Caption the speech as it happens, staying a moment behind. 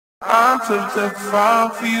I took that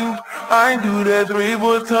 5 for you. I do that 3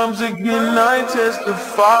 more times again. I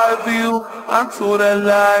testify for you. I told I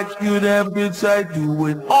like you, that bitch. I do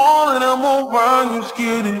it all, and I'm around you,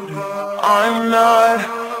 scared to do. I'm not.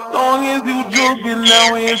 Long as you joking,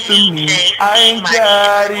 now answer me. I ain't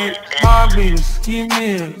got it. My bitch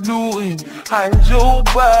scheming, looting, hide your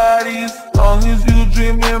bodies. Long as you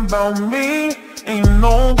dreaming about me, ain't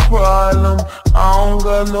no problem. I don't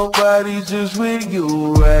got nobody just with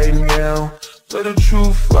you right now. For the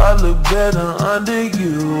truth, I look better under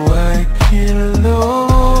you. I can't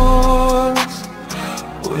lose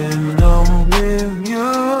when I'm with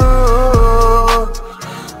you.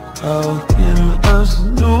 How can us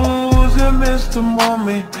lose and miss the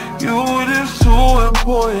moment? You just too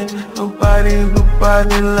important. Nobody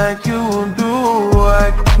like you do.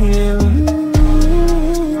 I can't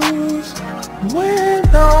lose when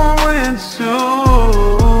I'm with you.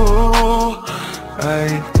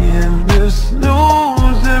 I can just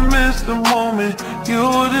lose and miss the moment.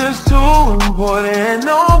 You just too important.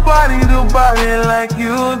 Nobody like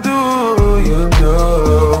you do. You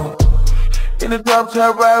do. In the top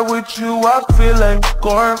top ride with you, I feel like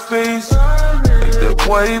Scarface. Like that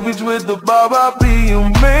white bitch with the bob, I'll be your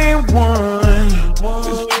main one.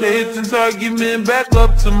 This patience argument back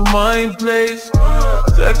up to my place.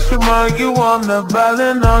 Text remind you I'm not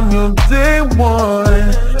ballin' on your day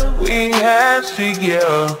one. We ain't had shit,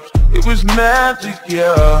 yeah. It was magic,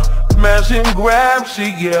 yeah. Smash and grab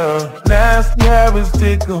shit, yeah. Nasty habits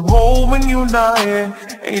take a hold when you not here.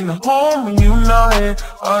 Ain't a home when you not here.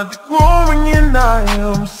 Hard to grow when you're not here.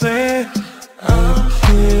 I'm saying I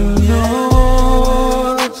can't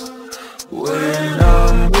lose when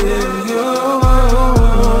I'm with you.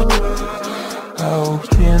 How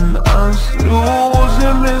can I lose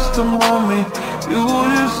and miss the moment? You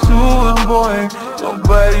just too important.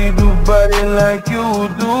 Nobody like you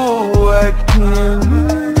do. I can't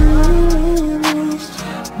lose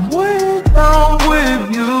when I'm with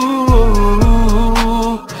you.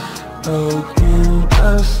 How can I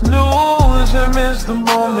snooze and miss the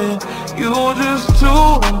moment? You just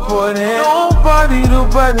too important.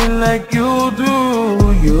 Nobody like you do.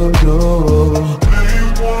 You do.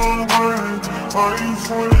 Are you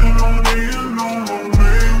frontin' on me and on my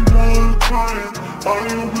main one crying? Are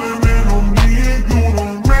you blaming on me and you the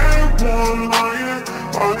main one lying?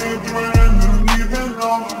 Are you threatening to leave and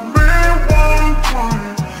I'm the main one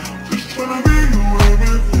crying? Just tryna be you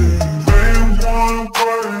everything, main one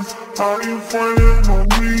crying. Are you frontin' on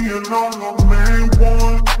me and on my main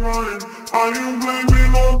one crying? Are you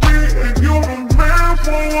blaming on me and you the main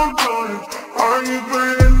one crying? Are you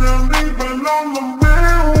threatening to leave and I'm the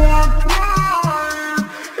main one crying?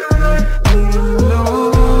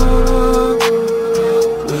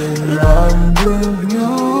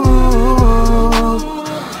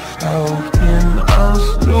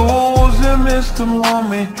 The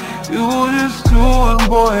moment you just too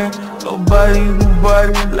important. Nobody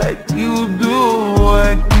like you do.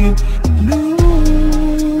 I can't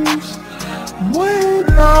lose when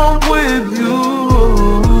I'm with you.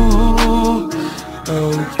 How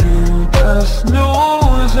can I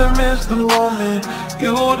snooze and miss the moment?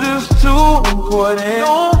 You just too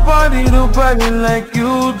important. Nobody like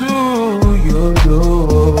you do. You do.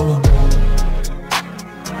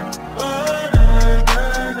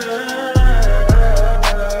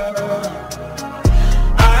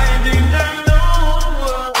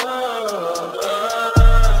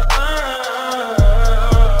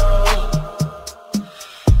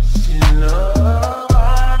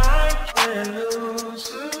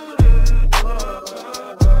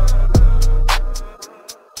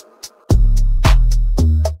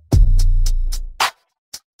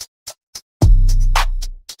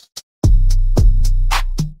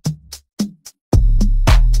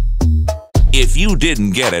 If you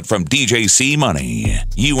didn't get it from DJ C Money,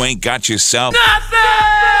 you ain't got yourself nothing!